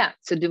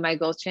so do my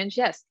goals change?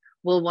 Yes.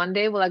 Will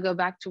I go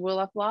back to rule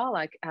of law?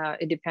 Like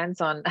it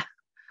depends on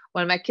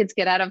when my kids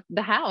get out of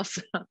the house,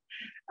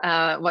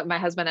 what my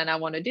husband and I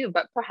want to do.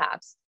 But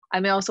perhaps I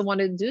may also want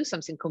to do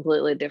something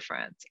completely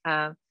different.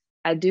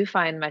 I do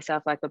find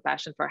myself like a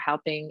passion for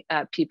helping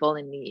people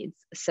in needs.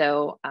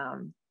 So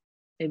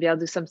maybe I'll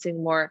do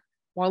something more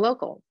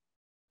local.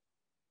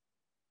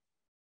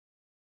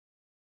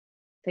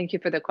 Thank you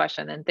for the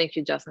question, and thank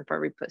you, Justin, for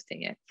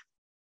reposting it.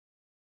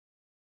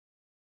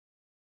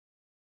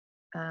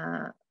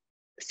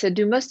 So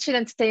do most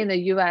students stay in the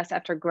US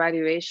after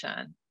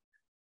graduation?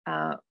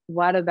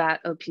 What about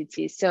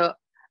OPT? So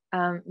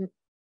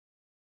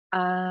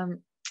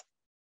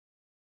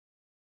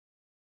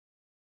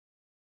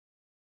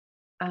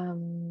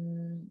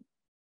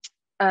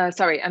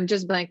sorry, I'm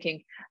just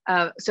blanking.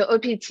 So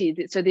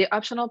OPT, so the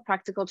optional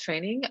practical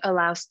training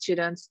allows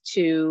students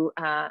to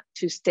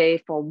stay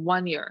for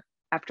 1 year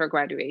after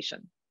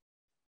graduation.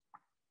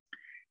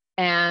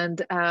 And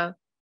I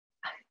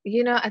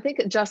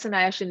think Justin,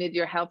 I actually need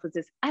your help with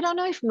this. I don't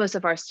know if a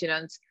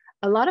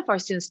lot of our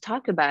students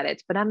talk about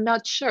it, but I'm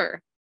not sure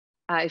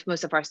if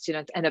most of our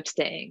students end up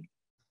staying.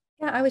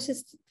 Yeah, I was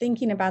just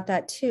thinking about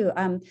that too.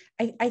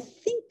 I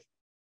think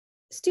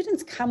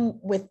students come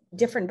with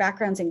different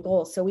backgrounds and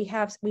goals. So we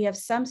have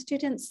some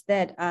students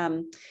that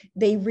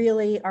they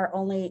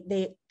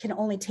can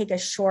only take a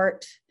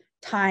short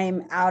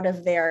time out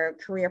of their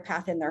career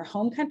path in their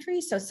home country.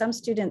 So some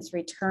students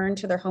return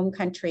to their home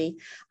country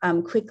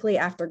quickly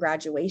after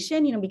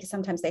graduation, because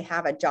sometimes they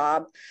have a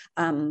job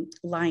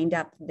lined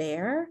up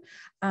there.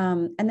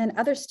 And then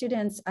other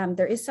students,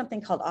 there is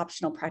something called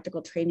optional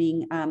practical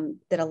training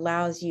that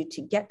allows you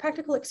to get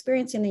practical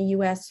experience in the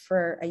US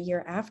for a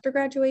year after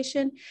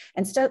graduation.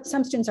 And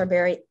some students are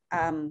very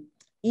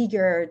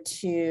eager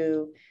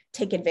to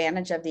take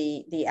advantage of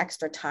the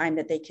extra time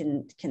that they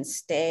can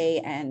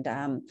stay and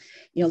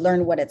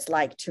learn what it's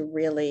like to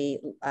really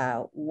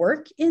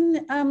work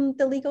in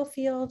the legal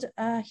field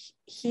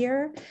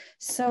here.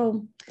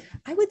 So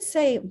I would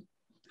say,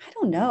 I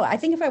don't know. I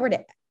think if I were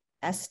to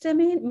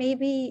estimate,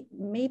 maybe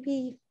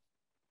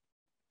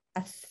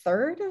a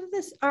third of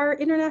our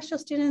international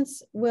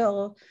students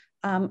will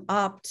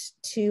opt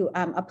to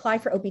apply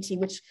for OPT,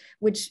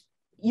 which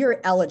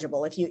you're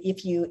eligible if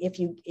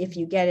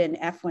you get an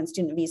F1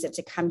 student visa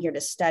to come here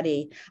to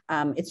study.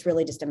 It's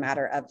really just a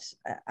matter of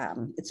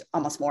it's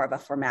almost more of a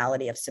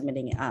formality of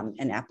submitting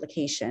an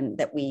application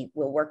that we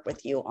will work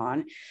with you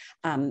on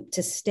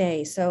to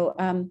stay. So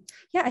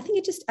yeah, I think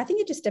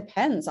it just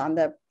depends on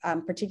the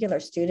particular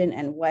student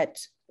and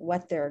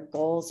what their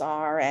goals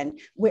are, and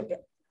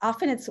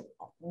often it's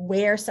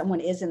where someone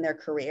is in their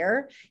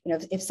career. You know,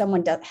 if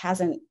someone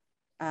hasn't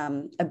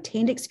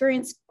obtained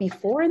experience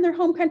before in their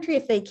home country,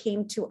 if they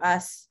came to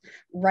us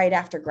right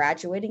after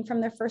graduating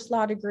from their first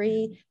law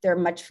degree, they're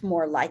much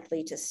more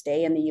likely to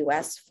stay in the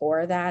US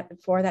for that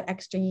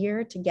extra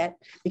year to get,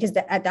 because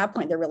at that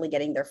point they're really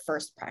getting their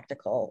first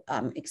practical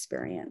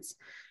experience.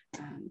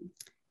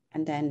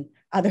 And then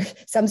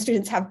some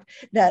students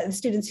the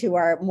students who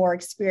are more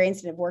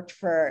experienced and have worked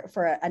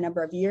for a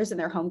number of years in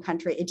their home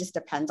country. It just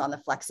depends on the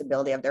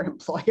flexibility of their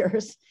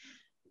employers.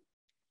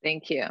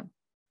 Thank you.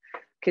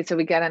 Okay, so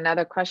we got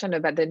another question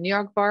about the New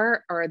York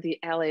bar or the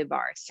LA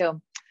bar.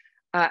 So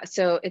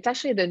it's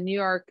actually the New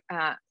York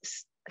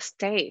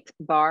state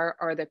bar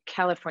or the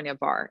California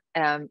bar.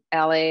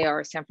 LA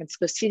or San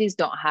Francisco cities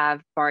don't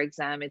have bar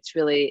exam. It's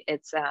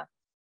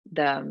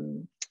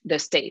the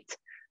state.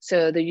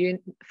 So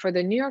for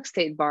the New York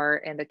State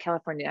Bar and the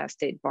California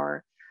State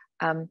Bar,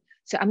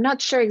 so I'm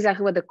not sure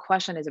exactly what the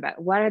question is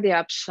about. What are the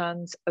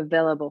options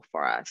available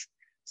for us?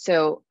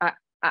 So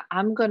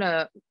I'm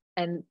gonna,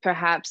 and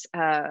perhaps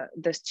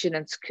the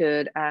students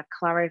could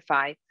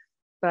clarify,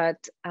 but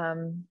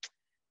I'm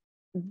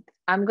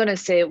gonna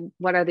say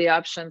what are the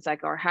options,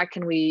 like, or how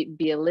can we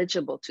be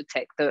eligible to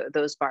take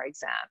those bar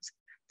exams?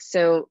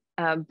 So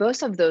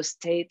both of those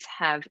states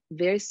have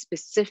very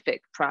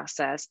specific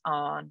process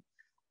on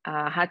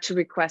how to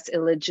request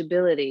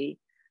eligibility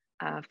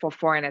for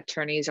foreign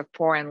attorneys or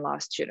foreign law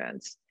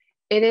students.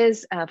 It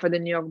is, for the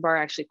New York bar,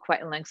 actually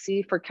quite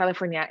lengthy. For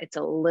California, it's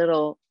a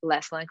little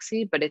less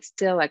lengthy, but it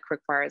still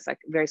requires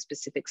very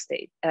specific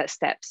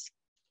steps.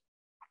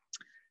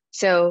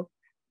 So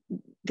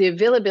the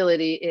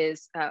availability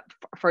is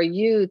for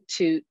you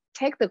to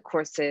take the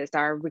courses that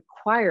are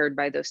required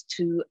by those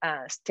two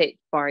state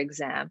bar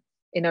exam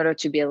in order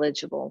to be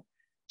eligible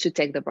to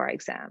take the bar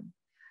exam.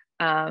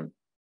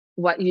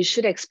 What you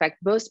should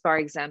expect, both bar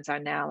exams are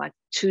now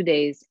 2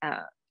 days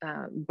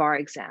bar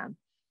exam.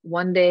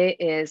 One day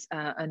is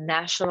a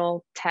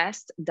national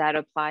test that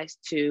applies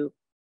to,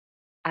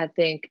 I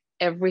think,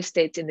 every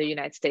state in the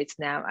United States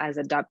now has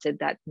adopted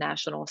that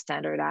national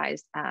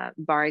standardized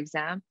bar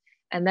exam.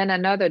 And then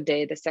another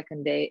day, the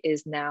second day,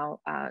 is now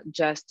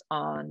just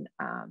on,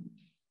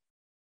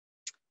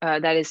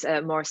 that is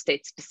more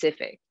state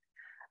specific.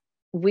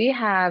 We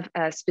have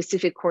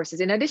specific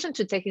courses. In addition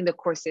to taking the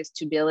courses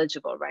to be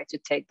eligible, right, to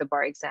take the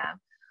bar exam,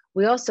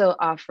 we also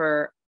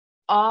offer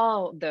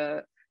all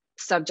the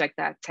subject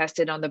that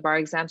tested on the bar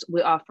exams.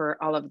 We offer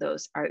all of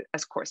those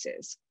as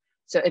courses.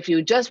 So if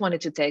you just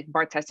wanted to take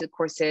bar tested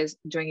courses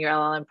during your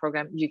LLM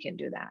program, you can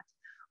do that.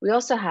 We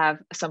also have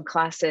some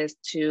classes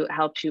to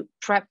help you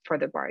prep for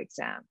the bar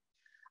exam.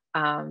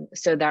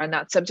 So they are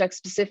not subject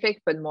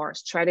specific, but more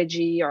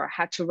strategy or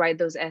how to write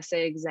those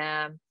essay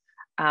exam,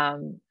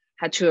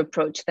 how to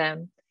approach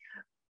them.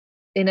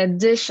 In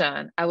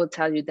addition, I will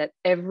tell you that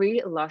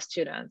every law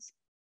student,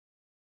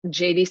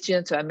 JD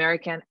students, so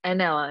American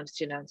and LLM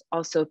students,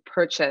 also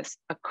purchase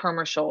a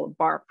commercial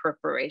bar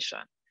preparation.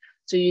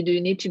 So you do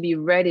need to be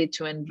ready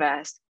to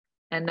invest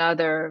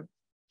another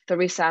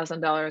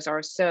 $3,000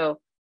 or so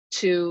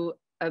to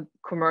a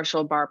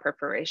commercial bar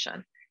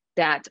preparation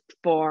that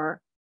for,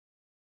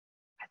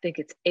 I think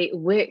it's 8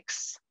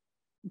 weeks,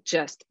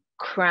 just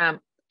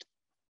cram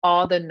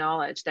all the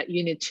knowledge that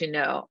you need to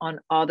know on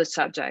all the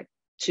subject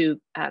to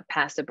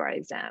pass the bar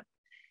exam.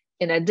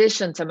 In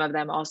addition, some of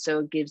them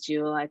also gives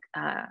you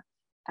a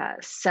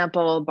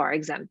sample bar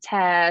exam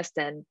test,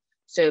 and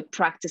so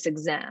practice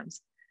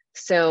exams.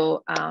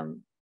 So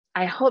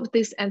I hope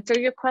this answered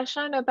your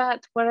question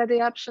about what are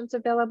the options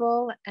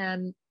available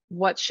and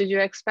what should you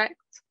expect.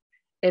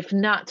 If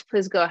not,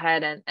 please go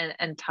ahead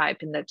and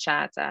type in the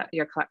chat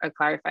your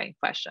clarifying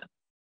question.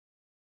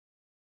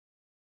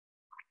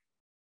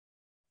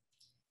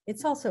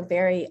 It's also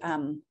very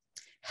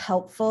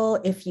helpful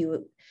if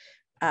you,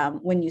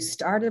 when you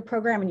start a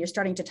program and you're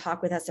starting to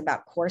talk with us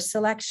about course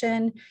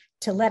selection,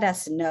 to let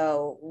us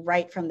know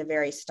right from the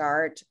very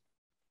start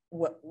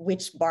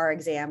which bar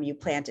exam you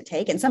plan to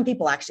take. And some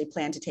people actually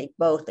plan to take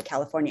both the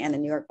California and the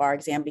New York bar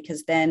exam,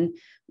 because then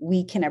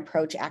we can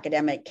approach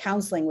academic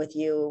counseling with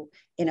you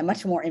in a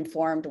much more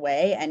informed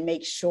way and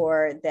make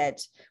sure that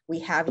we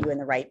have you in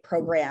the right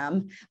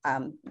program,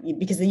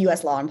 because the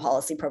US Law and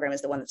Policy program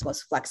is the one that's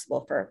most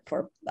flexible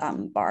for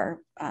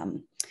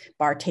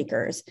bar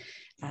takers.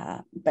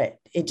 But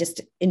it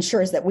just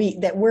ensures that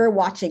we're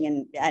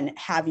watching and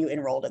have you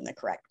enrolled in the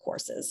correct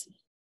courses.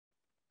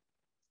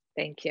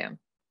 Thank you.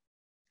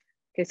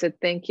 Okay, so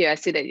thank you. I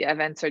see that you have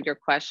answered your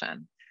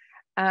question.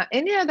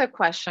 Any other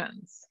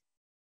questions?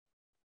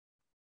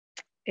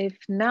 If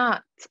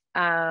not,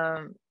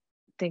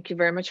 thank you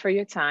very much for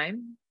your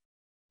time.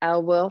 I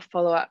will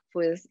follow up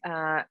with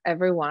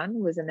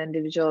everyone with an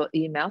individual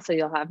email, so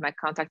you'll have my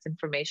contact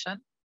information.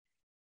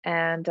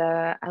 And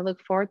I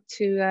look forward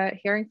to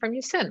hearing from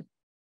you soon.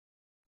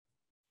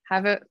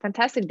 Have a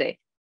fantastic day.